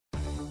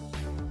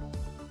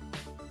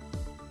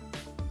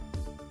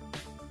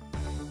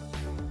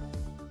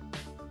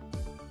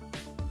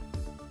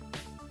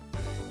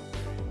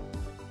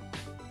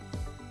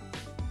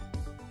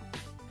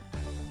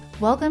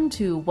Welcome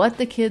to What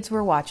the Kids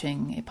Were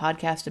Watching, a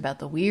podcast about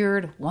the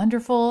weird,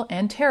 wonderful,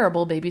 and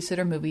terrible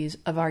babysitter movies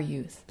of our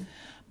youth.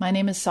 My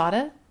name is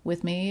Sada.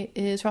 With me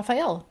is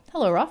Raphael.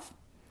 Hello, Raf.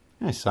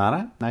 Hi,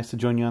 Sada. Nice to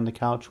join you on the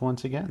couch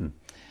once again.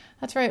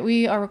 That's right.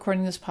 We are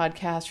recording this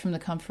podcast from the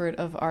comfort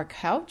of our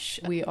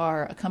couch. We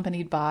are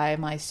accompanied by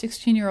my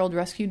 16-year-old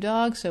rescue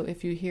dog, so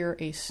if you hear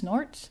a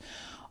snort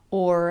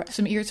or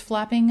some ears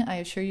flapping, I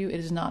assure you it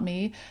is not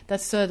me.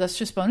 That's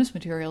just bonus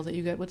material that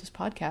you get with this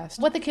podcast.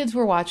 What the Kids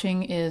Were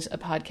Watching is a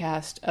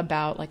podcast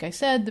about, like I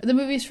said, the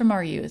movies from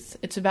our youth.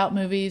 It's about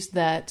movies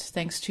that,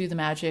 thanks to the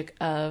magic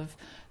of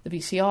the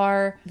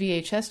VCR,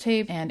 VHS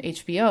tape, and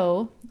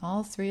HBO,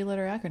 all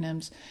three-letter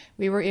acronyms,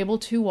 we were able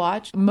to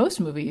watch most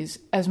movies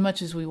as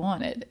much as we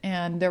wanted.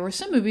 And there were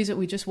some movies that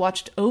we just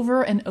watched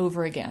over and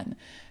over again.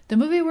 The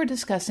movie we're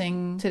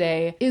discussing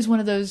today is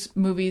one of those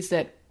movies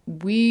that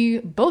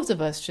both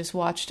of us just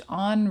watched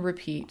on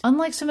repeat.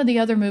 Unlike some of the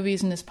other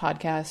movies in this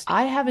podcast,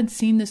 I haven't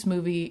seen this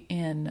movie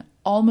in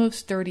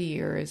almost 30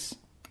 years.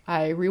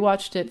 I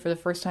rewatched it for the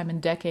first time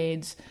in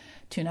decades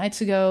 2 nights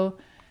ago.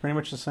 Pretty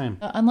much the same.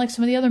 Unlike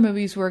some of the other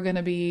movies we're going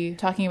to be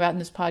talking about in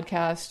this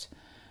podcast,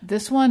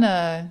 this one's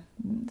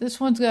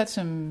got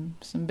some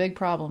big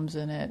problems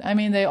in it. I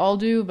mean, they all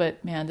do,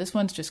 but man, this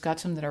one's just got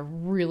some that are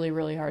really,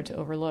 really hard to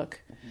overlook.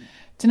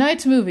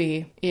 Tonight's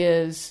movie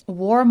is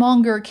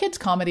warmonger kids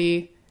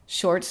comedy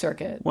Short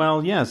Circuit.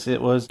 Well, yes,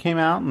 came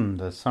out in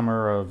the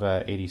summer of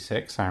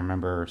 86. I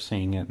remember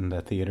seeing it in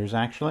the theaters,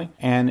 actually.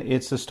 And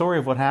it's the story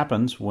of what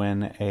happens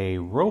when a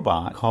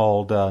robot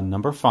called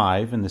Number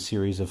 5 in the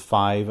series of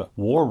 5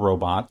 war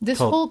robots. This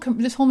whole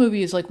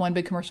movie is like one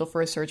big commercial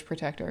for a surge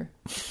protector.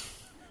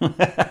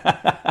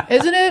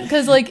 Isn't it?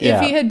 Because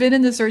if he had been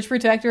in the surge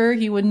protector,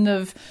 he wouldn't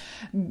have,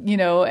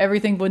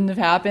 everything wouldn't have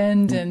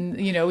happened, and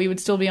we would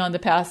still be on the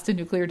path to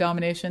nuclear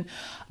domination.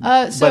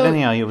 But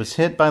anyhow, he was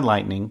hit by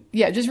lightning.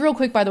 Yeah, just real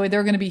quick, by the way, there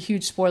are going to be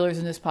huge spoilers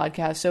in this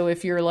podcast. So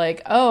if you're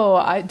like,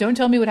 don't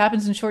tell me what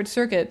happens in Short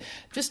Circuit,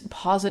 just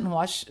pause it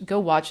and go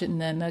watch it, and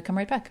then come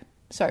right back.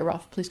 Sorry,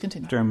 Rolf, please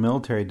continue. After a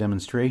military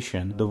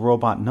demonstration, the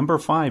robot Number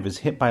 5 is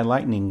hit by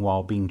lightning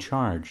while being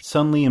charged,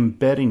 suddenly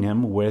embedding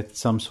him with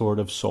some sort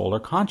of solar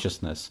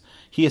consciousness.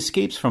 He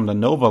escapes from the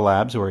Nova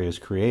Labs where he was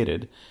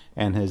created,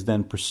 and is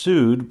then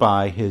pursued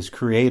by his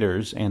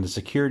creators and a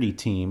security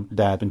team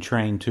that have been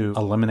trained to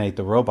eliminate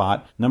the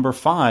robot. Number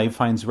 5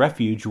 finds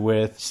refuge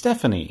with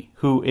Stephanie,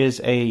 who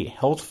is a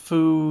health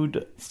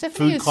food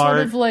Stephanie is card.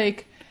 Sort of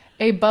like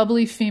a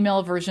bubbly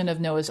female version of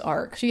Noah's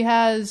Ark. She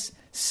has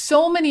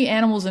so many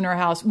animals in her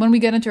house. When we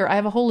get into her, I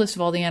have a whole list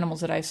of all the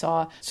animals that I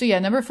saw. So yeah,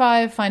 Number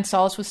 5 finds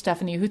solace with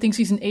Stephanie, who thinks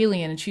he's an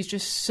alien, and she's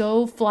just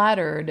so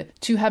flattered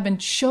to have been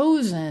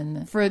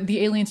chosen for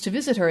the aliens to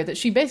visit her that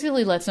she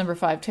basically lets Number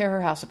 5 tear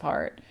her house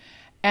apart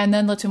and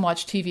then lets him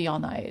watch TV all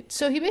night.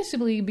 So he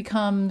basically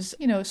becomes,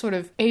 sort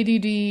of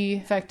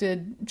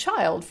ADD-affected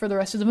child for the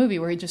rest of the movie,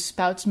 where he just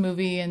spouts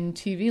movie and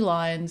TV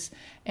lines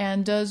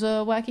and does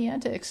wacky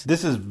antics.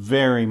 This is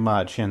very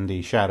much in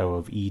the shadow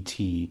of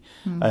E.T.,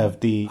 of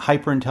the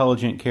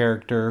hyper-intelligent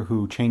character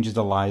who changes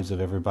the lives of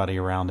everybody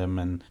around him.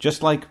 And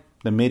just like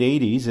the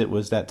mid-'80s, it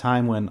was that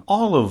time when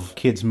all of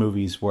kids'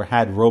 movies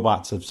had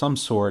robots of some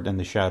sort in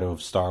the shadow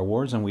of Star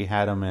Wars, and we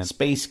had them in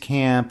Space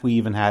Camp. We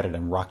even had it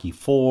in Rocky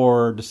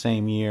IV the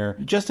same year.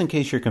 Just in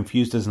case you're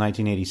confused as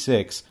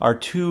 1986, our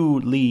 2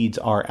 leads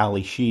are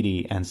Ali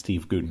Sheedy and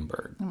Steve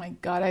Guttenberg. Oh my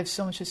God, I have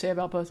so much to say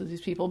about both of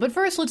these people. But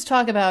first, let's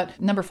talk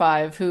about Number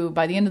 5, who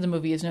by the end of the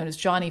movie is known as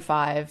Johnny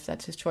 5.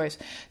 That's his choice.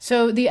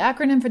 So the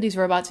acronym for these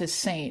robots is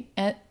SAINT,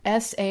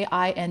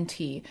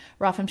 S-A-I-N-T.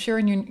 Ralph, I'm sure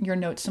in your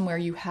notes somewhere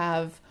you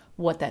have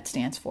what that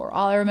stands for.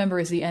 All I remember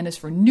is the N is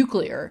for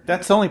nuclear.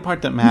 That's the only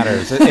part that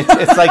matters.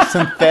 It's like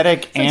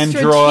synthetic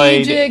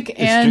android, strategic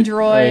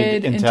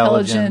android,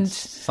 intelligence,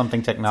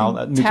 something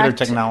nuclear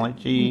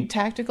technology,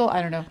 tactical.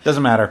 I don't know.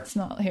 Doesn't matter. It's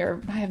not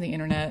here. I have the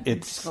internet.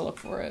 Just go look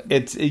for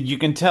it. You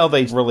can tell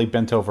they really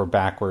bent over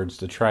backwards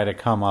to try to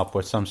come up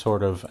with some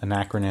sort of an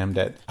acronym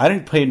that I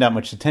didn't pay that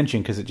much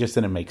attention because it just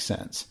didn't make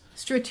sense.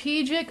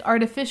 Strategic,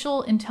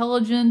 artificial,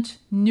 intelligent,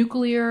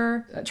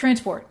 nuclear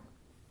transport.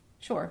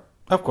 Sure.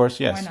 Of course,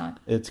 yes. Why not?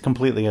 It's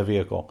completely a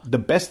vehicle. The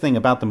best thing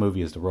about the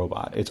movie is the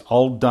robot. It's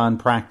all done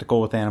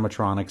practical with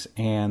animatronics,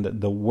 and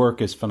the work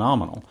is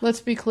phenomenal.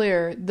 Let's be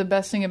clear. The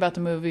best thing about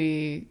the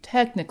movie,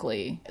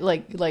 technically,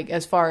 like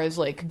as far as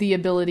the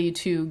ability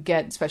to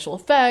get special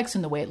effects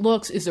and the way it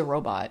looks, is a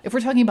robot. If we're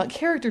talking about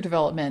character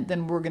development,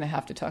 then we're going to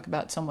have to talk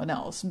about someone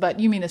else. But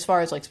you mean as far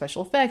as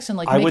special effects and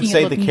I would making say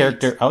it look the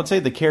character. neat? I would say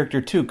the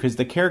character too, because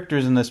the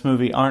characters in this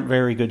movie aren't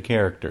very good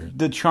characters.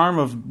 The charm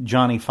of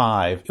Johnny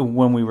 5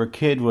 when we were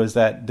kid was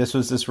that this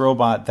was this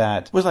robot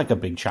that was like a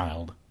big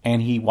child.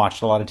 And he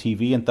watched a lot of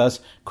TV and thus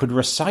could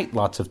recite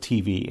lots of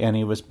TV. And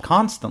he was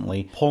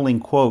constantly pulling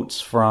quotes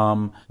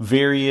from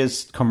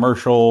various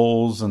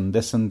commercials and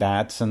this and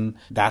that. And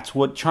that's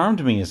what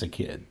charmed me as a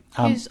kid.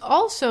 He's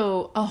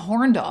also a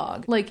horn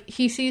dog.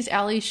 He sees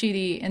Ali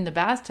Sheedy in the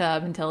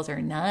bathtub and tells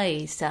her,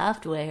 nice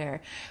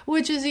software,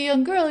 which as a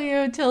young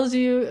girl, tells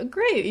you,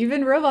 great,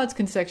 even robots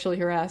can sexually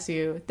harass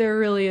you. There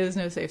really is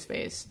no safe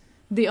space.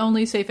 the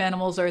only safe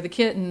animals are the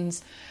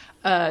kittens,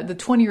 the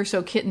 20 or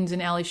so kittens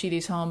in Ali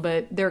Sheedy's home,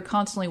 but they're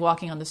constantly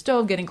walking on the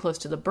stove, getting close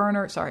to the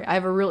burner. Sorry, I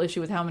have a real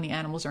issue with how many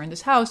animals are in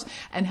this house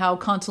and how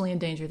constantly in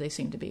danger they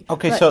seem to be.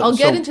 Okay, but so I'll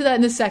get into that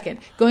in a second.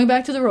 Going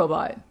back to the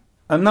robot.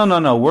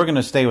 No. We're going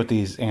to stay with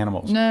these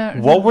animals. No.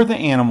 What were the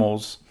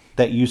animals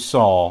that you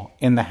saw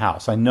in the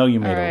house? I know you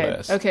made a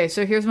list. Okay,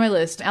 so here's my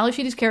list. Ali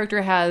Sheedy's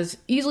character has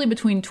easily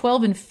between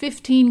 12 and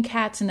 15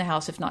 cats in the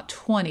house, if not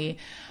 20,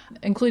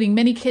 including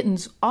many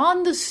kittens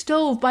on the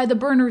stove by the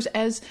burners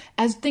as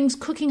things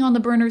cooking on the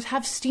burners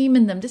have steam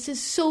in them. This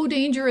is so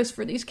dangerous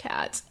for these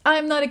cats.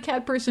 I'm not a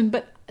cat person,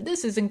 but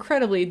this is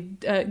incredibly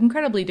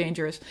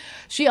dangerous.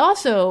 She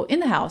also,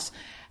 in the house,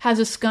 has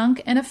a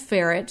skunk and a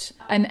ferret.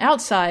 And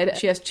outside,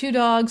 she has 2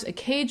 dogs, a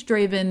caged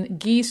raven,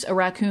 geese, a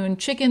raccoon,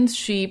 chickens,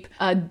 sheep,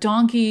 a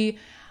donkey.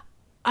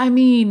 I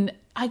mean,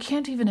 I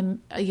can't even...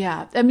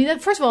 Yeah. I mean,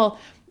 first of all,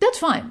 that's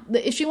fine.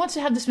 If she wants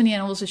to have this many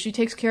animals, if she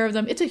takes care of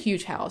them, it's a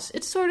huge house.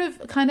 It's sort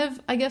of, kind of,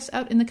 I guess,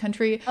 out in the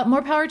country.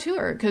 More power to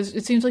her, because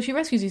it seems like she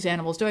rescues these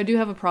animals. Though I do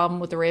have a problem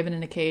with the raven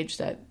in a cage,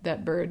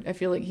 that bird. I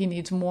feel like he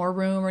needs more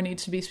room, or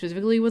needs to be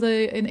specifically with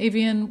an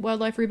avian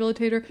wildlife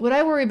rehabilitator. What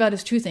I worry about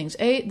is 2 things.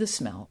 A, the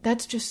smell.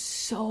 That's just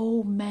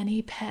so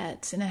many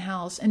pets in a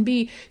house. And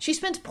B, she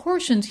spends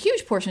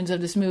huge portions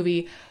of this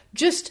movie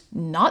just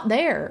not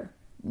there.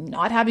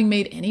 Not having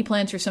made any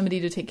plans for somebody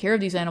to take care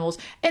of these animals.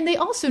 And they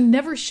also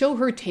never show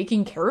her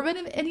taking care of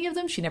any of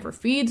them. She never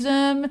feeds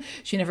them.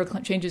 She never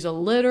changes a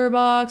litter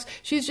box.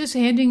 She's just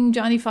handing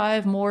Johnny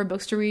Five more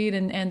books to read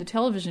and the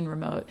television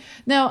remote.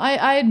 Now,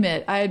 I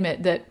admit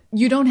that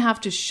you don't have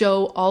to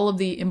show all of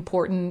the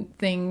important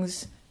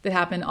things that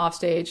happen off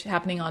stage,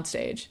 happening on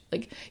stage.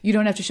 Like, you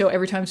don't have to show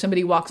every time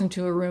somebody walks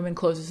into a room and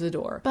closes the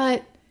door.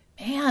 But...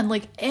 man,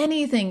 like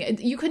anything.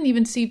 You couldn't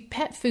even see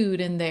pet food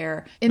in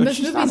there. In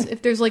most movies,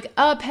 if there's like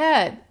a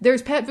pet,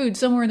 there's pet food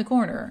somewhere in the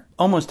corner.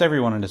 Almost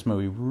everyone in this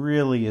movie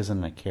really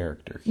isn't a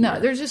character here. No,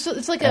 there's just,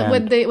 it's like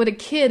what a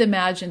kid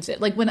imagines it.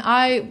 Like when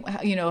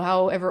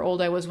however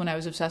old I was when I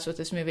was obsessed with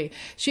this movie,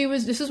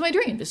 this was my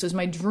dream. This was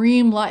my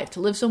dream life,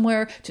 to live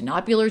somewhere, to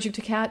not be allergic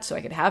to cats, so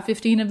I could have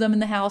 15 of them in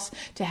the house,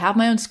 to have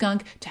my own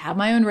skunk, to have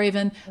my own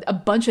raven, a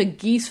bunch of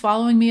geese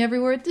following me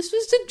everywhere. This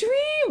was the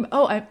dream.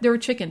 Oh, there were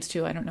chickens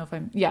too. I don't know if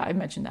I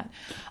mentioned that.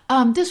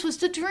 This was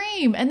the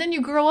dream. And then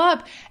you grow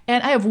up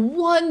and I have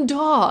one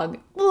dog,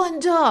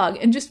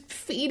 and just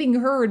feeding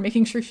her and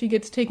making sure she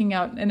gets taken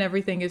out and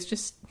everything is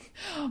just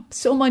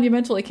so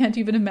monumental. I can't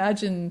even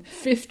imagine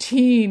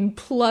 15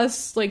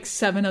 plus like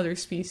 7 other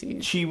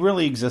species. She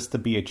really exists to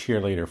be a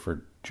cheerleader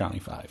for Johnny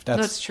Five.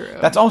 That's true.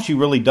 That's all she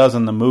really does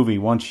in the movie.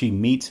 Once she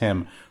meets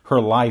him, her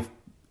life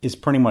is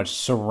pretty much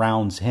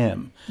surrounds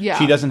him. Yeah.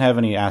 She doesn't have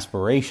any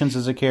aspirations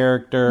as a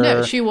character.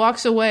 No, she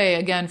walks away,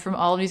 again, from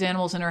all of these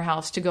animals in her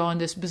house to go on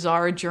this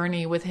bizarre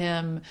journey with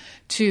him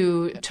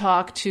to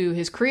talk to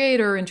his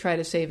creator and try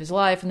to save his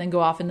life, and then go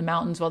off in the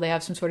mountains while they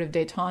have some sort of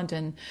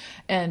détente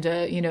and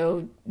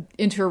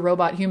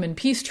inter-robot-human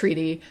peace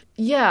treaty.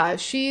 Yeah,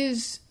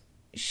 she's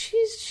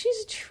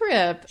a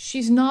trip.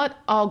 She's not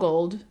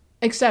ogled.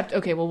 Except,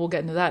 okay, well, we'll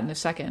get into that in a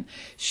second.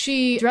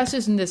 She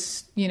dresses in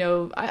this,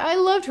 I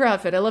loved her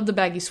outfit. I love the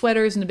baggy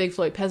sweaters and the big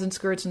flowy peasant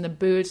skirts and the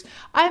boots.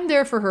 I'm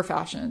there for her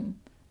fashion.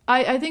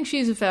 I think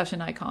she's a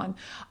fashion icon.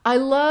 I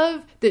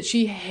love that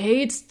she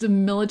hates the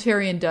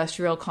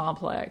military-industrial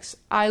complex.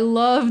 I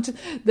loved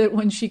that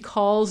when she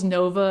calls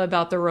Nova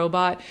about the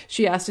robot,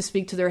 she has to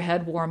speak to their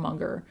head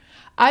warmonger.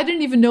 I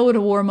didn't even know what a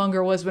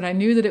warmonger was, but I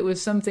knew that it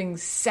was something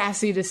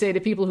sassy to say to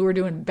people who were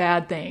doing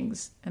bad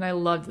things. And I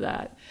loved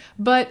that.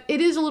 But it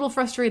is a little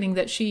frustrating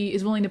that she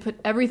is willing to put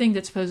everything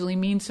that supposedly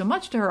means so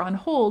much to her on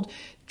hold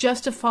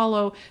just to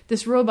follow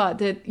this robot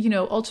that,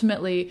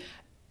 ultimately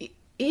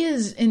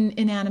is an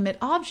inanimate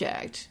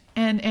object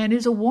and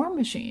is a war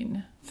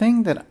machine.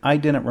 Thing that I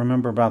didn't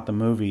remember about the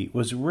movie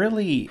was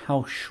really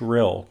how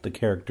shrill the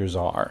characters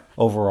are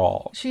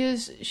overall.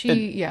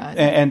 Yeah.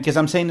 And because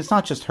I'm saying it's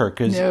not just her.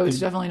 No, it's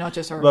definitely not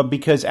just her. But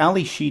because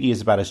Ali Sheedy is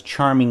about as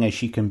charming as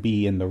she can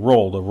be in the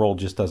role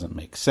just doesn't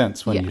make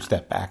sense when you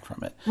step back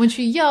from it. When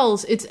she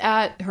yells, it's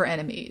at her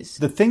enemies.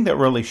 The thing that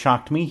really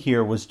shocked me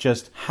here was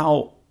just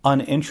how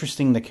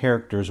uninteresting the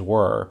characters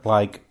were.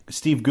 Like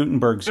Steve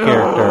Guttenberg's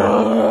character.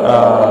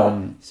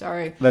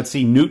 Sorry. Let's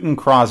see, Newton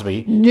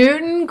Crosby.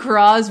 Newton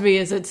Crosby,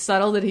 is it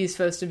subtle that he's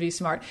supposed to be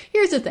smart?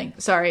 Here's the thing.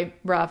 Sorry,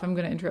 Raph, I'm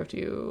going to interrupt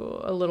you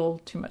a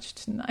little too much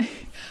tonight.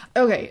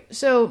 Okay,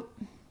 so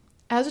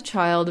as a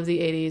child of the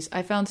 80s,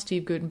 I found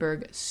Steve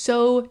Guttenberg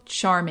so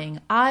charming.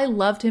 I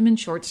loved him in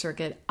Short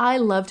Circuit. I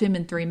loved him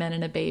in Three Men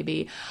and a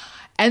Baby.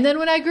 And then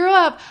when I grew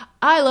up,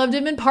 I loved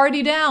him in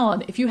Party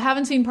Down. If you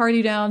haven't seen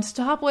Party Down,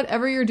 stop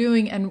whatever you're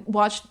doing and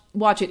watch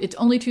it. It's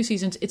only 2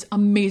 seasons. It's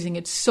amazing.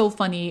 It's so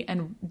funny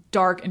and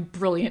dark and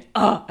brilliant.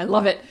 I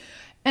love it.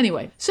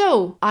 Anyway,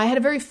 so I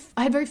had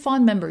very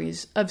fond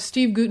memories of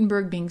Steve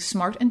Guttenberg being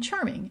smart and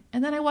charming.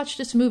 And then I watched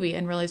this movie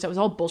and realized that was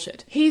all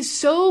bullshit. He's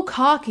so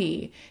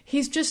cocky.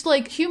 He's just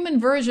like human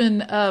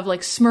version of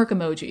like smirk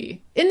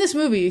emoji. In this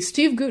movie,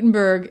 Steve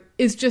Guttenberg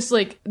is just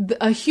like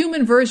a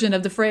human version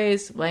of the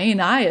phrase, well, ain't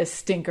I a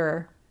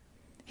stinker?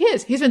 He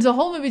is. He spends the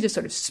whole movie just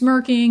sort of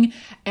smirking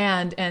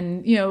and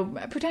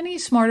pretending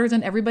he's smarter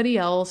than everybody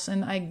else,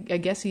 and I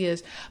guess he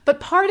is. But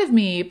part of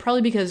me,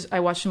 probably because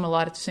I watched him a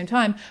lot at the same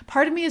time,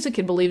 part of me as a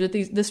kid believed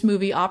that this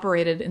movie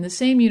operated in the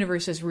same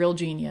universe as Real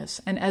Genius.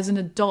 And as an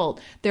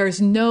adult, there is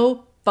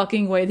no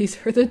fucking way these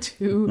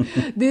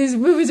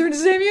movies are in the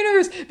same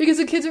universe, because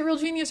the kids at Real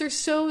Genius are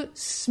so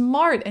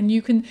smart, and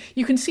you can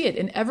see it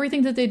in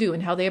everything that they do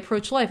and how they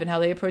approach life and how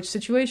they approach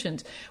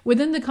situations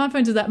within the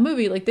confines of that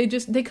movie. Like they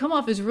come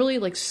off as really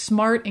like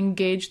smart,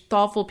 engaged,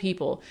 thoughtful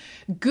people.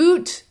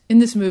 Goot in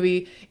this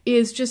movie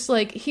is just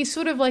like, he's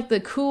sort of like the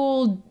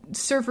cool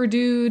surfer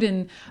dude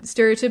in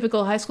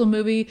stereotypical high school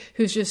movie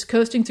who's just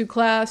coasting through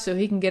class so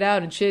he can get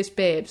out and chase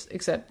babes,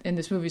 except in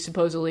this movie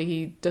supposedly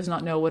he does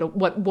not know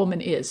what woman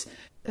is.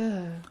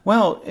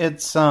 Well,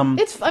 it's fine.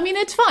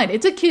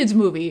 It's a kid's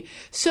movie.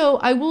 So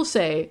I will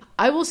say,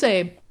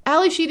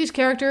 Ali Sheedy's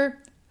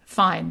character,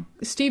 fine.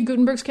 Steve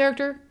Guttenberg's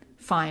character,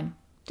 fine.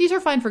 These are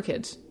fine for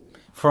kids.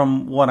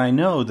 From what I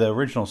know, the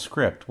original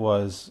script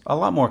was a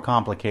lot more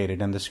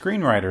complicated, and the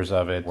screenwriters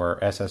of it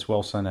were S.S.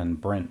 Wilson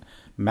and Brent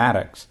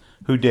Maddox,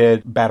 who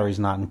did Batteries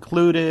Not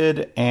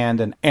Included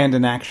and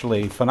an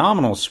actually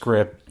phenomenal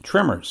script,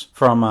 Tremors,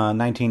 from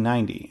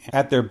 1990.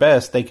 At their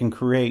best, they can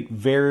create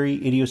very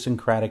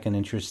idiosyncratic and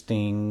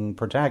interesting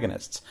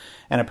protagonists.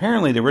 And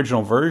apparently the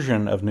original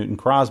version of Newton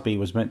Crosby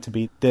was meant to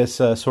be this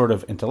sort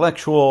of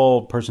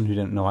intellectual person who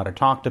didn't know how to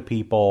talk to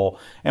people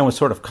and was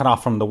sort of cut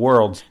off from the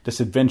world. This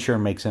adventure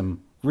makes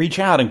him reach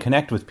out and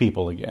connect with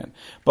people again.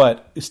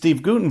 But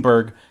Steve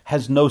Guttenberg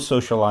has no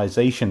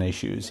socialization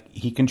issues.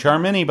 He can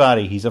charm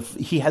anybody.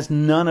 He has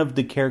none of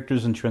the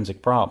character's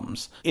intrinsic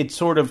problems. It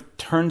sort of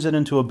turns it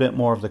into a bit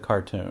more of the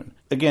cartoon.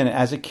 Again,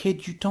 as a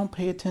kid, you don't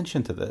pay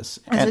attention to this.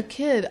 As a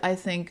kid, I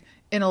think,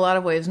 in a lot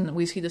of ways, and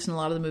we see this in a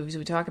lot of the movies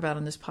we talk about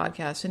on this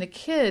podcast, in a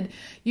kid,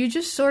 you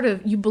just sort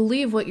of, you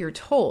believe what you're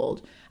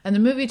told. And the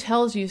movie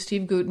tells you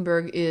Steve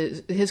Guttenberg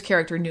his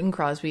character, Newton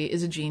Crosby,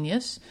 is a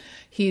genius.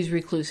 He's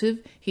reclusive.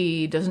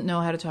 He doesn't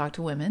know how to talk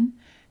to women.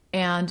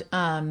 And,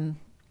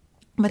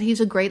 but he's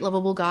a great,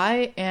 lovable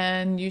guy,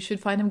 and you should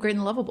find him great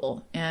and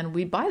lovable. And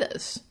we buy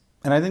this.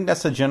 And I think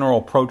that's the general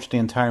approach the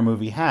entire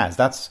movie has.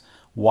 That's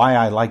why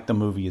I liked the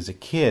movie as a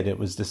kid. It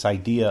was this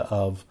idea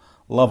of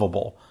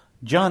lovable.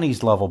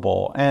 Johnny's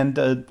lovable,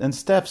 and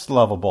Steph's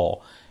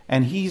lovable,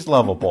 and he's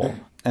lovable.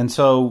 And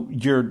so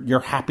you're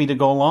happy to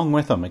go along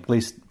with them. At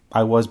least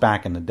I was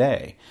back in the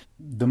day.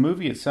 The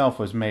movie itself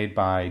was made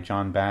by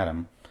John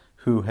Badham,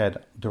 who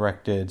had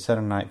directed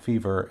Saturday Night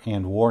Fever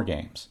and War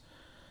Games.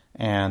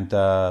 And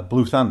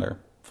Blue Thunder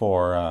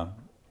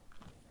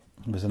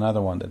was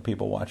another one that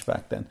people watched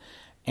back then.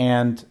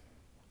 And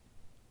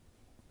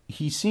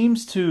he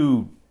seems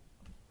to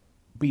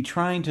be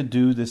trying to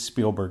do this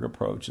Spielberg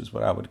approach, is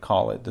what I would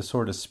call it, the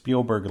sort of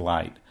Spielberg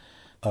light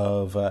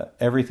of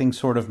everything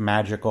sort of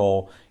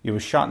magical. It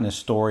was shot in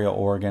Astoria,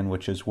 Oregon,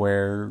 which is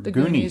where the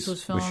Goonies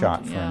was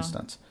shot, for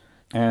instance.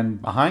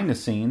 And behind the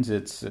scenes,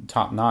 it's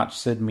top-notch.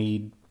 Sid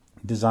Mead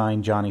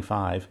designed Johnny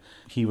Five.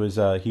 He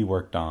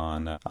worked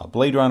on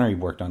Blade Runner. He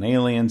worked on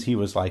Aliens. He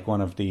was like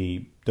one of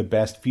the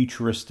best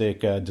futuristic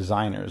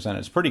designers. And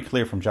it's pretty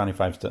clear from Johnny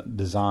Five's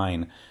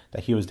design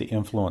that he was the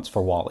influence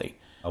for WALL-E,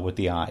 with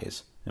the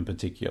eyes in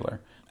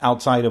particular.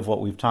 Outside of what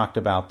we've talked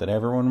about that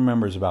everyone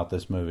remembers about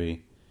this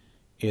movie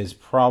is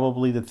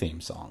probably the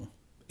theme song.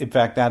 In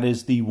fact, that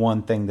is the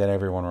one thing that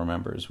everyone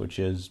remembers, which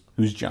is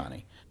Who's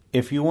Johnny?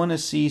 If you want to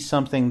see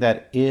something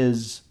that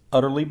is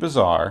utterly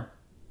bizarre,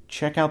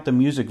 check out the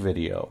music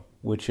video,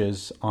 which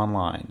is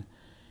online.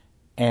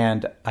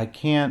 And I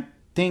can't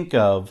think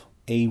of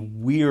a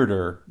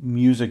weirder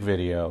music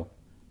video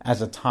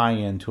as a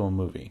tie-in to a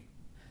movie.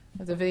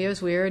 The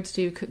video's weird.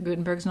 Steve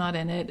Guttenberg's not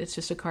in it. It's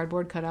just a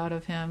cardboard cutout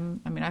of him.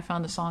 I mean, I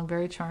found the song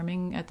very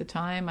charming at the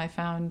time.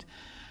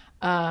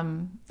 I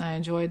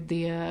enjoyed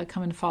the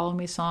Come and Follow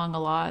Me song a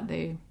lot.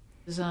 It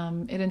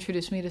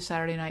introduced me to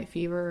Saturday Night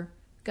Fever.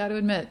 Got to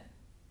admit,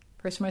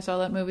 first time I saw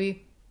that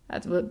movie,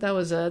 that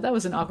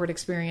was an awkward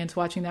experience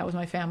watching that with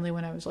my family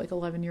when I was like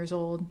 11 years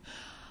old.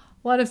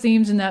 A lot of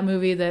themes in that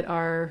movie that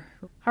are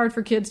hard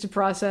for kids to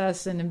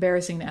process and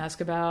embarrassing to ask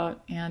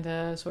about,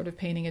 and sort of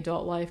painting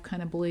adult life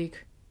kind of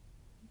bleak.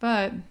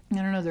 But, I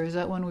don't know, there's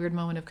that one weird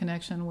moment of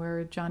connection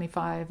where Johnny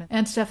Five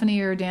and Stephanie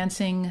are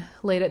dancing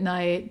late at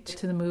night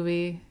to the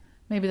movie.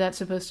 Maybe that's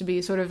supposed to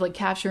be sort of like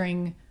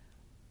capturing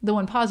the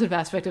one positive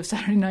aspect of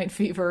Saturday Night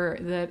Fever,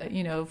 that,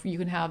 you know, you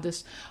can have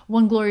this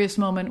one glorious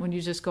moment when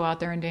you just go out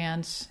there and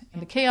dance.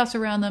 And the chaos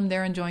around them,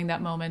 they're enjoying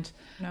that moment.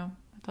 You know,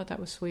 I thought that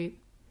was sweet.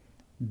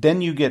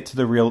 Then you get to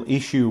the real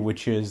issue,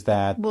 which is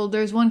that... Well,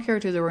 there's one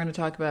character that we're going to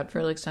talk about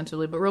fairly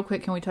extensively, but real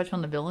quick, can we touch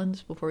on the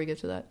villains before we get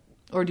to that?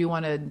 Or how do you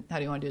want to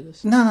do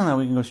this? No,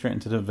 we can go straight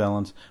into the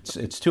villains.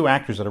 It's two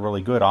actors that are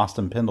really good.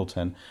 Austin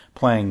Pendleton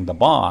playing the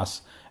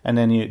boss, and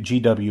then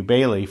G.W.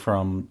 Bailey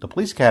from the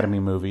Police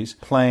Academy movies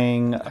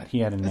playing...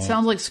 he had a name. It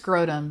sounds like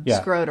Scrotum. Yeah.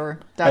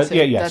 Scroter. That's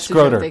it. Yeah, that's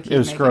Scroter. It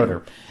was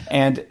Scroter.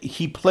 And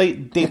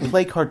they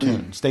play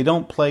cartoons. They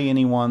don't play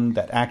anyone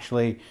that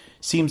actually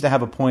seems to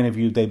have a point of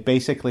view. They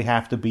basically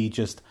have to be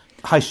just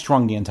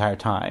high-strung the entire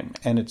time.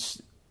 And it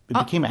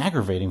became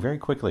aggravating very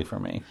quickly for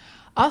me.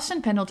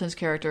 Austin Pendleton's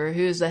character,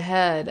 who is the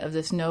head of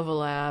this Nova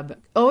Lab,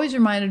 always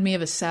reminded me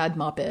of a sad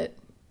Muppet.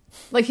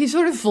 Like, he's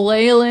sort of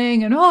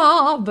flailing and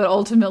but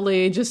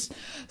ultimately just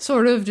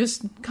sort of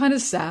just kind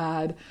of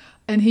sad.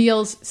 And he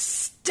yells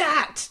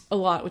 "stat" a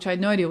lot, which I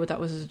had no idea what that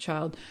was as a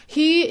child.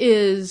 He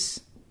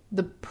is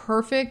the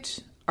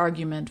perfect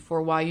argument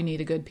for why you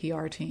need a good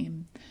PR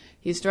team.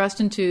 He's thrust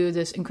into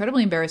this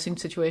incredibly embarrassing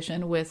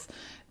situation with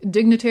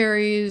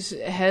dignitaries,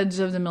 heads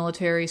of the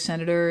military,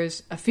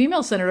 senators, a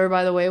female senator,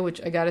 by the way,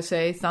 which I gotta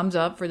say, thumbs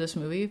up for this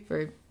movie,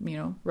 very,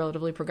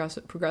 relatively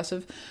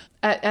progressive,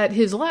 at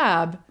his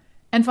lab,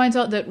 and finds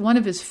out that one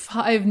of his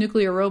 5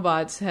 nuclear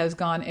robots has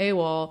gone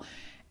AWOL,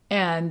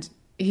 and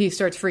he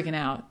starts freaking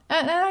out.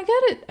 And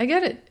I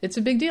get it. It's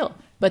a big deal.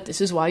 But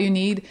this is why you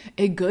need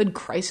a good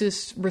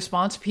crisis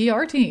response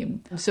PR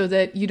team, so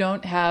that you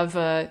don't have,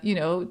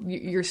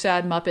 your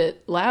sad Muppet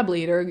lab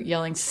leader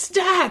yelling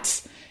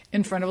 "stats"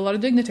 in front of a lot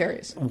of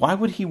dignitaries. Why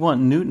would he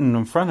want Newton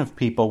in front of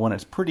people when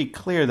it's pretty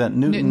clear that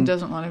Newton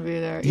doesn't want to be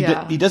there?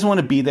 He doesn't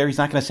want to be there. He's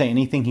not going to say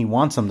anything he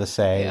wants him to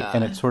say. Yeah.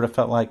 And it sort of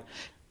felt like...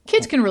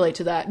 Kids can relate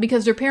to that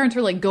because their parents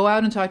are like, go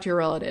out and talk to your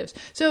relatives.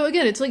 So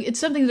again, it's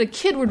something that a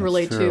kid would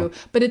relate to,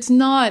 but it's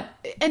not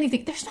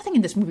anything. There's nothing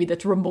in this movie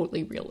that's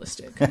remotely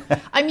realistic.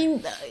 I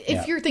mean,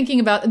 if you're thinking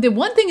about the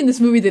one thing in this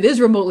movie that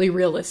is remotely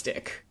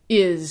realistic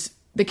is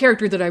the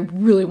character that I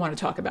really want to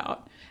talk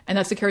about. And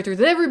that's the character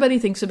that everybody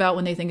thinks about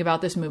when they think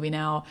about this movie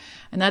now.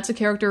 And that's the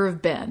character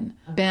of Ben.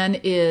 Ben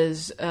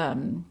is...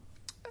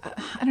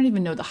 I don't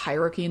even know the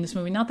hierarchy in this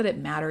movie. Not that it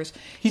matters.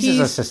 He's his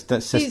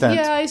assistant.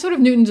 He's sort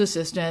of Newton's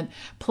assistant,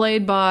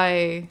 played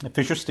by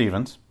Fisher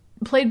Stevens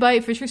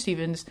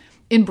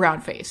in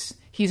brownface.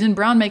 He's in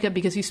brown makeup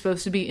because he's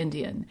supposed to be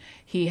Indian.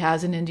 He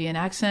has an Indian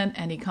accent,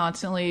 and he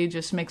constantly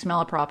just makes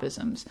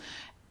malapropisms.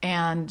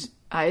 And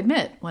I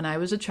admit, when I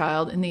was a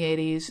child in the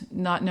 80s,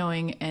 not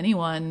knowing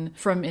anyone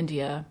from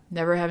India,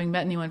 never having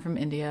met anyone from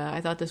India,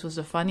 I thought this was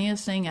the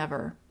funniest thing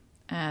ever.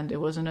 And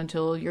it wasn't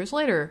until years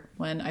later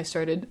when I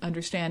started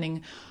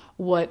understanding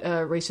what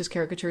racist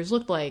caricatures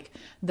looked like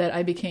that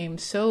I became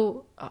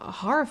so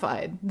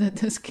horrified that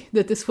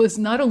this was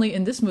not only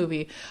in this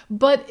movie,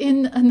 but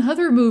in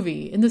another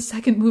movie, in the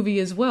second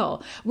movie as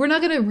well. We're not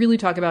going to really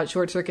talk about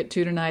Short Circuit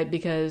 2 tonight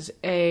because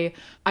I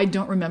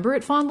don't remember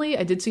it fondly.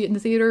 I did see it in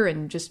the theater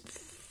and just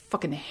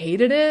fucking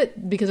hated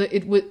it because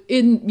it was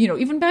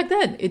even back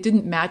then it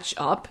didn't match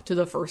up to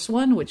the first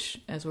one,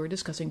 which, as we're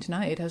discussing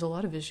tonight, has a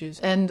lot of issues.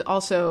 And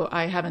also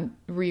I haven't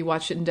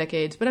rewatched it in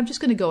decades, but I'm just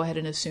going to go ahead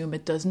and assume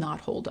it does not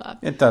hold up.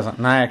 It doesn't.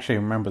 And I actually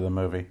remember the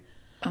movie.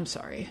 I'm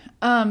sorry.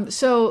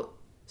 So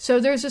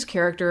there's this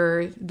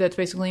character that's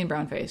basically in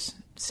brownface,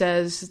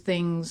 says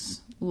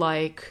things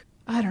like,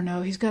 I don't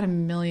know, he's got a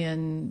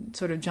million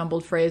sort of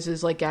jumbled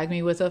phrases like "gag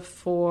me with a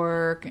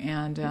fork"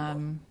 and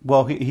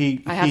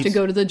I have to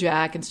go to the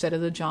Jack instead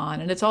of the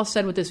John, and it's all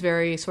said with this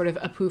very sort of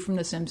Apu from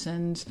The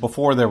Simpsons.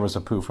 Before there was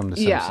Apu from The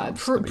Simpsons. Yeah,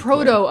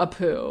 proto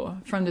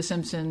Apu from The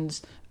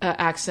Simpsons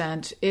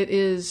accent. It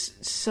is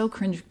so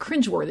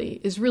cringeworthy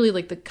is really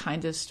like the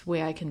kindest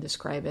way I can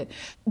describe it.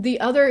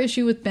 The other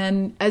issue with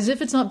Ben, as if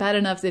it's not bad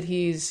enough that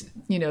he's,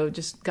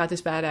 just got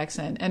this bad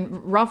accent, and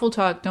Rolf will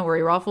talk, don't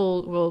worry, Rolf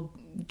will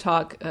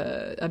talk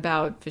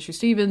about Fisher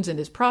Stevens and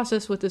his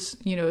process with this,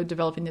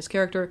 developing this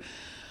character.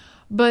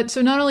 But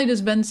so not only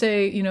does Ben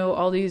say,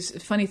 all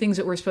these funny things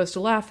that we're supposed to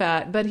laugh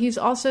at, but he's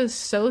also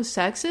so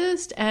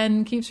sexist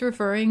and keeps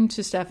referring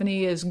to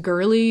Stephanie as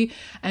girly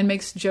and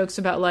makes jokes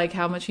about like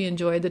how much he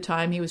enjoyed the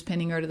time he was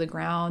pinning her to the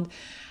ground.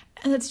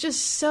 And it's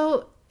just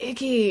so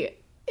icky.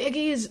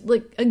 Icky is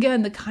like,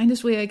 again, the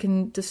kindest way I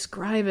can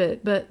describe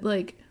it, but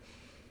like,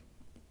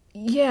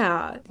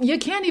 yeah, you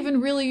can't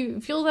even really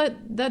feel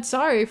that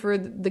sorry for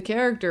the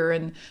character,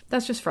 and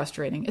that's just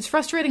frustrating. It's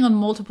frustrating on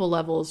multiple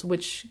levels,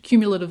 which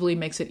cumulatively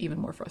makes it even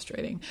more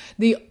frustrating.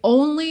 The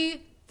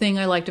only thing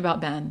I liked about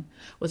Ben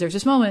was there's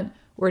this moment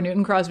where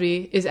Newton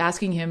Crosby is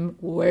asking him,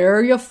 "Where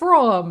are you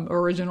from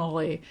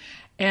originally?"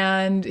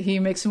 And he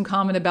makes some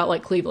comment about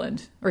like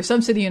Cleveland or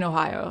some city in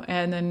Ohio.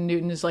 And then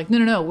Newton is like,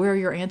 no, where are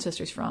your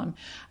ancestors from?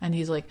 And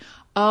he's like,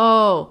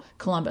 oh,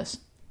 Columbus.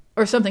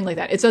 Or something like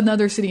that. It's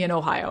another city in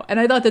Ohio. And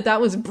I thought that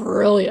was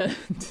brilliant.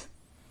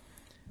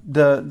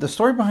 The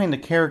story behind the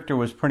character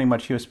was pretty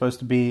much he was supposed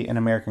to be an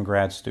American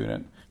grad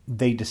student.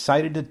 They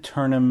decided to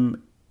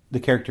turn the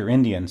character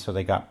Indian, so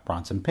they got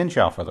Bronson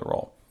Pinchot for the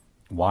role.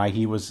 Why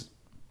he was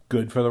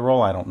good for the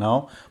role, I don't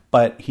know.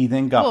 But he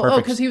then got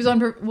perfect... because he was on...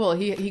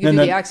 he could do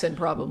the accent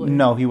probably.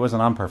 No, he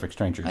wasn't on Perfect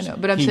Strangers. I know,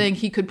 but I'm saying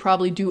he could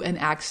probably do an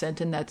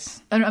accent, and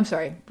that's... I'm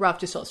sorry, Ralph,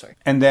 just tell the story.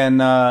 And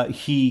then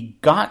he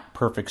got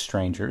Perfect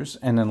Strangers,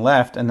 and then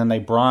left, and then they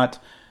brought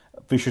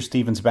Fisher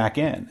Stevens back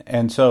in.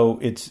 And so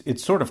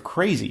it's sort of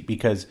crazy,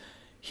 because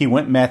he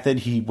went method,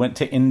 he went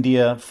to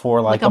India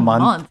for like a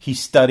month. He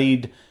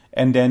studied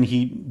And then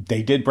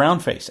they did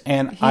brownface,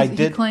 and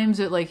He claims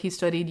that like he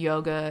studied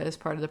yoga as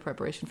part of the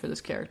preparation for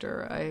this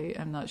character. I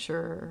am not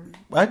sure.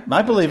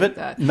 I believe it.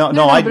 That. I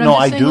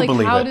saying, do like,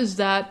 believe how it. How does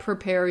that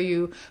prepare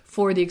you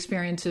for the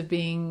experience of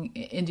being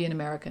Indian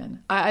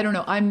American? I don't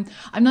know. I'm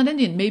not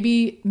Indian.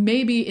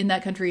 Maybe in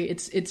that country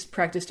it's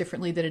practiced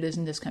differently than it is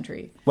in this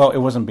country. Well, it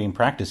wasn't being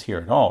practiced here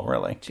at all,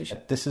 really.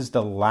 Touché. This is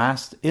the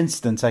last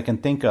instance I can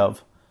think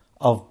of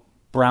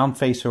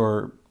brownface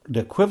or the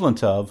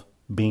equivalent of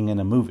being in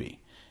a movie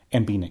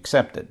and being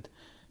accepted,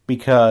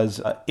 because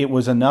it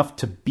was enough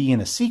to be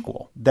in a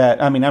sequel.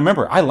 I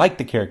remember I liked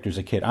the character as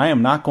a kid. I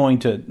am not going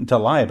to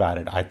lie about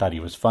it. I thought he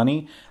was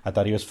funny. I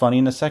thought he was funny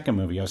in the second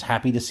movie. I was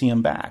happy to see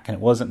him back. And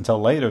it wasn't until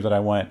later that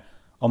I went,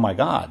 oh my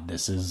God,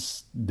 this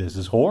is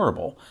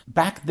horrible.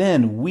 Back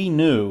then, we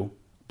knew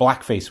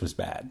blackface was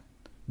bad.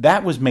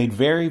 That was made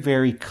very,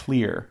 very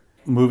clear.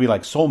 A movie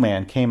like Soul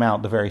Man came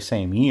out the very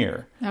same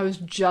year. I was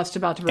just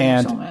about to bring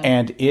up Soul Man.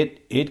 And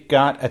it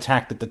got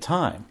attacked at the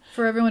time.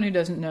 For everyone who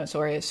doesn't know,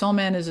 Soul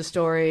Man is a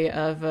story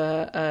of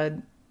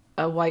a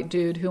white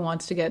dude who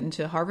wants to get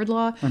into Harvard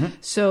Law. Mm-hmm.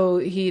 So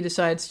he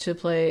decides to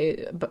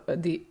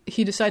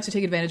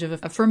take advantage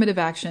of affirmative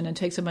action and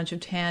takes a bunch of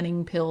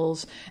tanning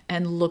pills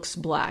and looks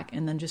black,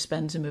 and then just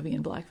spends a movie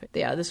in blackface.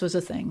 Yeah, this was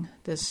a thing.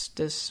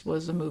 This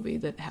was a movie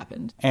that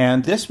happened.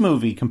 And this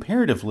movie,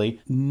 comparatively,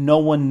 no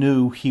one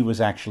knew he was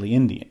actually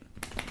Indian.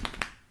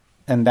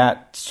 And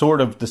that's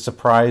sort of the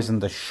surprise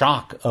and the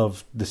shock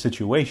of the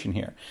situation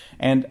here.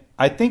 And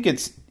I think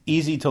it's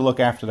easy to look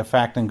after the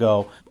fact and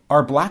go,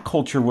 our black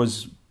culture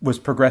was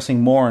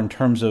progressing more in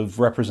terms of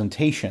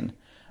representation,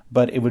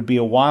 but it would be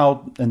a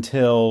while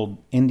until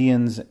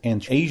Indians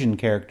and Asian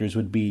characters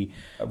would be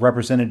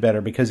represented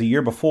better, because a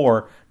year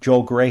before,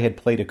 Joel Grey had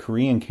played a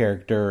Korean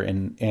character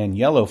in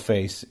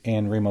Yellowface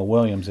and Remo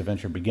Williams'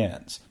 Adventure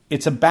Begins.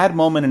 It's a bad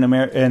moment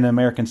in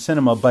American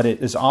cinema, but it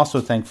is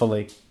also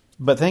thankfully,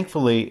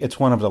 it's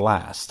one of the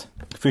last.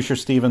 Fisher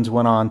Stevens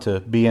went on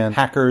to be in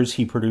Hackers.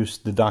 He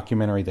produced the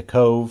documentary The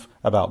Cove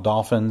about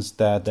dolphins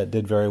that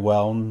did very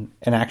well,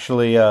 and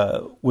actually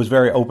was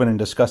very open and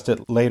discussed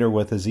it later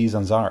with Aziz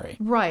Ansari.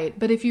 Right,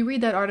 but if you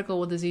read that article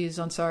with by Aziz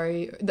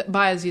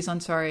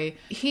Ansari,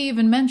 he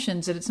even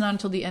mentions that it's not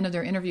until the end of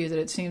their interview that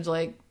it seems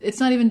like, it's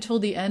not even until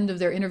the end of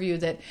their interview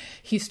that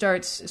he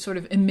starts sort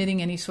of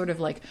emitting any sort of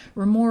like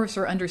remorse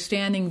or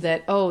understanding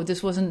that, oh,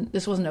 this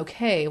wasn't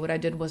okay, what I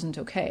did wasn't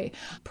okay.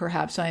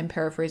 Perhaps I am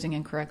paraphrasing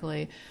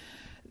incorrectly.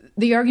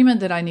 The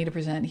argument that I need to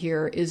present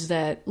here is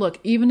that, look,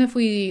 even if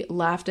we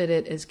laughed at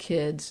it as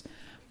kids,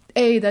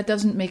 A, that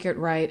doesn't make it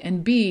right,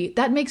 and B,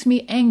 that makes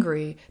me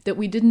angry that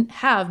we didn't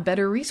have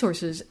better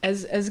resources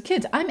as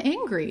kids. I'm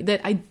angry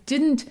that I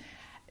didn't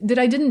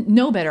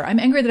know better. I'm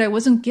angry that I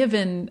wasn't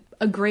given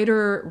a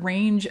greater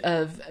range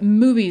of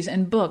movies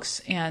and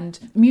books and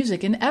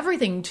music and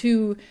everything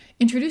to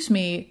introduce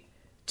me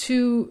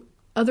to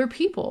other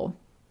people,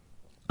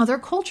 other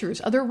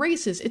cultures, other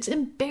races. It's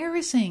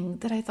embarrassing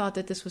that I thought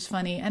that this was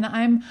funny. And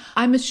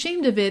I'm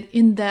ashamed of it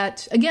in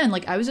that, again,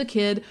 like, I was a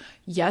kid.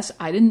 Yes,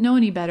 I didn't know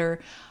any better,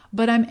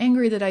 but I'm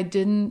angry that I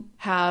didn't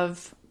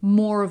have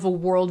more of a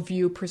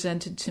worldview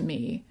presented to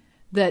me,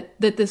 that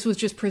this was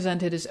just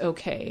presented as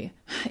okay.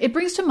 It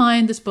brings to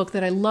mind this book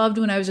that I loved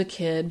when I was a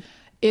kid.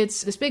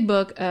 It's this big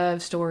book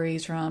of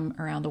stories from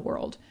around the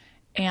world.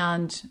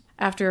 And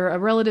after a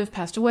relative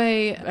passed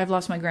away, I've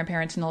lost my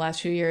grandparents in the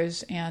last few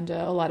years, and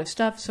a lot of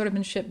stuff sort of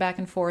been shipped back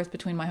and forth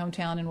between my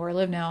hometown and where I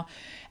live now.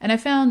 And I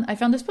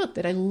found this book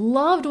that I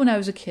loved when I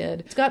was a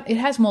kid. It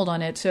has mold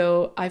on it,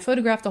 so I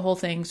photographed the whole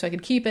thing so I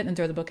could keep it and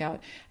throw the book out.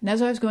 And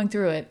as I was going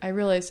through it, I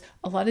realized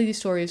a lot of these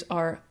stories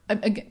are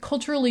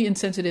culturally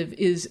insensitive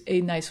is a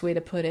nice way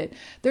to put it.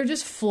 They're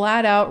just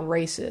flat out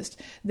racist.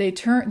 They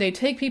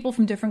take people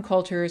from different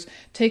cultures,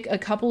 take a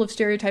couple of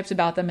stereotypes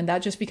about them, and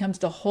that just becomes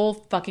the whole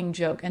fucking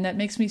joke. And that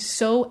makes me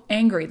so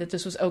angry that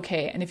this was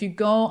okay. And if you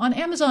go on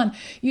Amazon,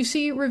 you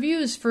see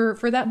reviews for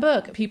that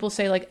book. People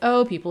say like,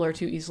 oh, people are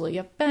too easily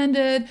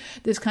offended.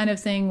 This kind of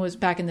thing was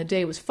back in the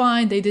day was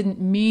fine. They didn't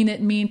mean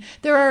it mean.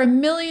 There are a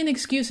million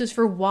excuses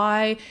for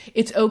why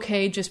it's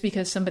okay just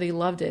because somebody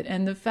loved it.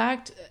 And the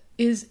fact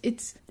is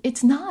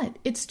it's not.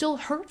 It's still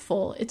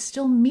hurtful. It's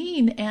still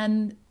mean,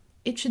 and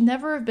it should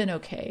never have been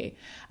okay.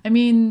 I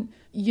mean,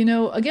 you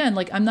know, again,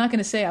 like, I'm not going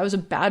to say I was a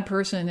bad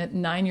person at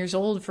 9 years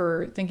old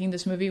for thinking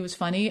this movie was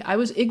funny. I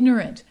was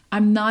ignorant.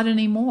 I'm not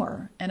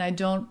anymore, and I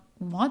don't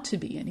want to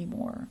be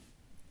anymore.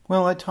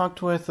 Well, I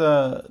talked with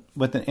the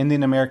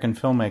Indian American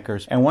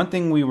filmmakers, and one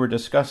thing we were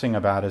discussing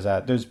about is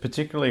that there's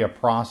particularly a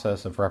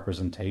process of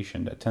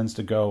representation that tends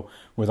to go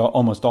with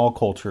almost all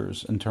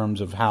cultures in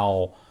terms of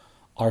how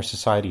our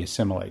society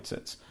assimilates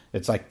it.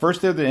 It's like,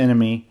 first they're the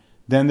enemy,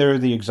 then they're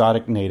the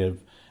exotic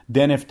native,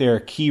 then if they're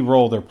a key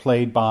role, they're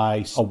played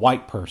by a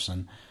white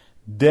person,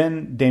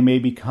 then they may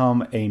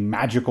become a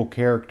magical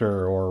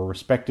character or a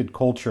respected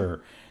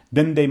culture,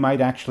 then they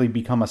might actually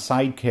become a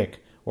sidekick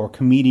or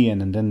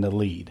comedian and then the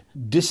lead.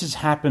 This has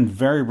happened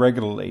very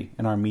regularly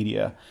in our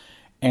media,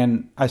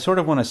 and I sort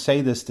of want to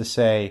say this to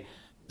say,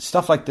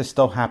 stuff like this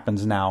still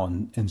happens now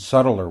in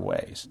subtler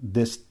ways.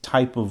 This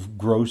type of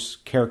gross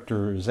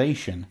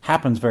characterization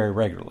happens very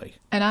regularly.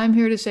 And I'm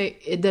here to say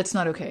that's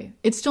not okay.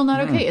 It's still not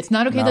okay. It's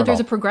not okay not that at there's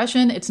all. a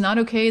progression. It's not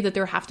okay that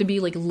there have to be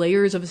like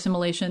layers of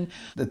assimilation.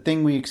 The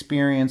thing we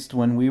experienced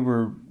when we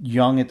were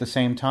young at the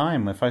same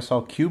time, if I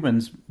saw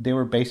Cubans, they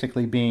were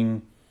basically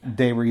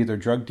they were either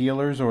drug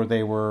dealers or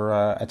they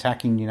were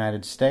attacking the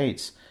United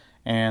States.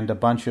 And a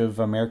bunch of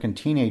American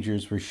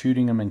teenagers were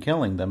shooting them and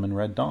killing them in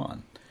Red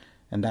Dawn.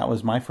 And that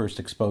was my first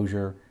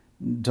exposure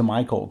to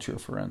my culture,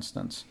 for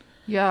instance.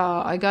 Yeah,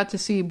 I got to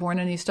see Born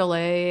in East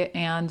LA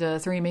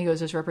and Three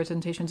Amigos as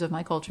representations of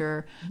my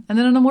culture. And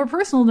then on a more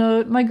personal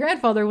note, my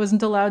grandfather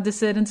wasn't allowed to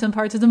sit in some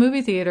parts of the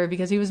movie theater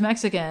because he was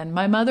Mexican.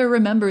 My mother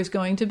remembers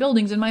going to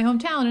buildings in my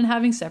hometown and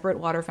having separate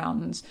water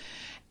fountains.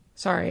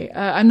 Sorry,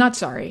 I'm not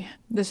sorry.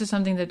 This is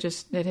something that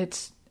just,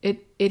 it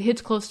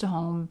hits close to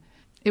home.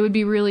 It would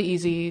be really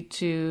easy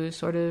to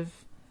sort of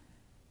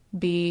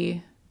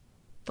be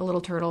the little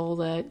turtle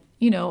that,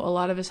 a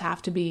lot of us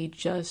have to be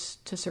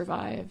just to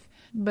survive.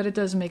 But it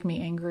does make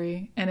me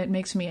angry, and it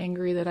makes me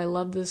angry that I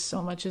loved this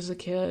so much as a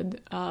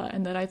kid,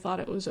 and that I thought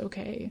it was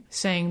okay.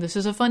 Saying this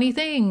is a funny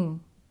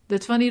thing.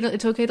 It's funny.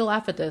 It's okay to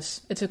laugh at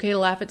this. It's okay to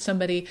laugh at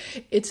somebody.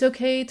 It's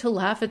okay to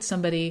laugh at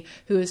somebody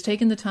who has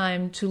taken the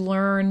time to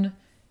learn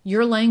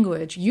your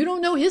language. You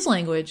don't know his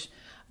language,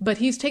 but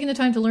he's taken the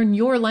time to learn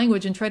your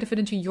language and try to fit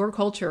into your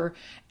culture,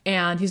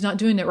 and he's not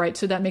doing it right,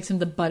 so that makes him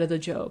the butt of the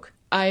joke.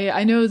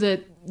 I know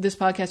that this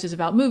podcast is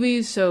about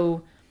movies,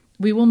 so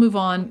we will move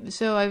on.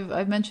 So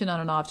I've mentioned on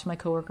and off to my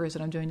coworkers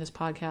that I'm doing this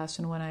podcast,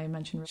 and when I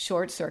mentioned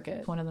Short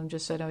Circuit, one of them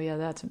just said, "Oh yeah,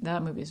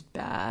 that movie's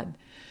bad."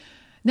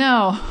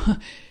 Now,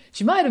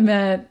 she might have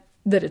meant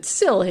that it's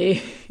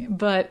silly,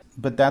 but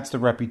that's the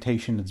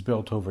reputation that's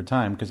built over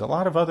time, because a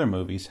lot of other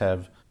movies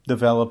have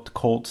developed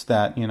cults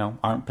that,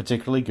 aren't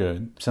particularly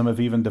good. Some have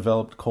even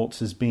developed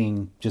cults as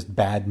being just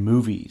bad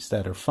movies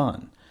that are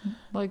fun.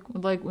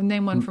 Like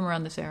name one from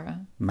around this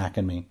era. Mac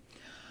and Me.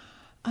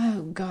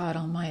 Oh, God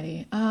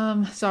almighty.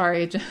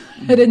 Sorry,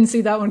 I didn't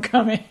see that one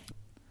coming.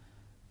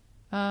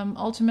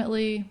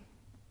 Ultimately,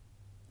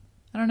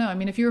 I don't know. I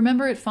mean, if you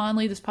remember it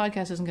fondly, this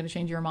podcast isn't going to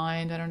change your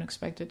mind. I don't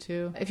expect it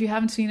to. If you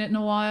haven't seen it in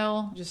a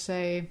while, just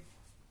say,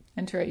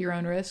 enter at your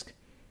own risk.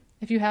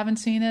 If you haven't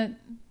seen it,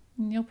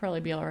 you'll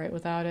probably be all right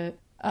without it.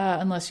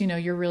 Unless,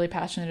 you're really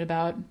passionate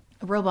about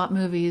robot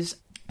movies.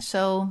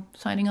 So,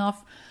 signing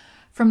off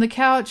from the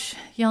couch,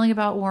 yelling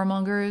about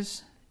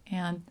warmongers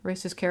and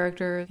racist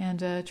characters, and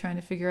trying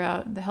to figure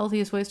out the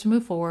healthiest ways to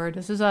move forward.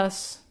 This is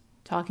us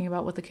talking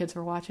about what the kids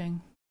were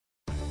watching.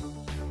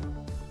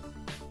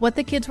 What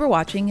the Kids Were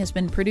Watching has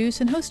been produced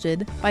and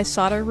hosted by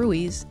Sada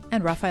Ruiz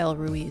and Rafael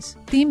Ruiz.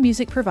 Theme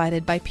music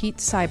provided by Pete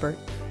Seibert.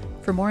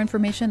 For more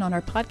information on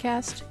our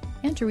podcast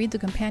and to read the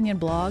companion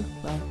blog,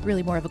 well,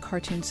 really more of a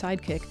cartoon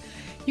sidekick,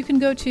 you can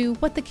go to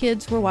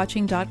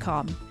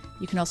whatthekidswerewatching.com.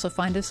 You can also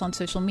find us on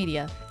social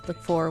media.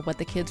 Look for What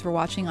the Kids Were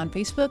Watching on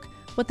Facebook,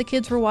 What the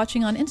Kids Were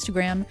Watching on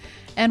Instagram,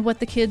 and What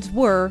the Kids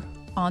Were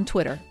on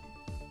Twitter.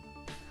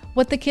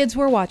 What the Kids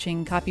Were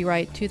Watching,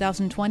 copyright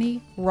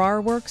 2020, RAR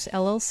Works,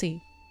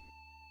 LLC.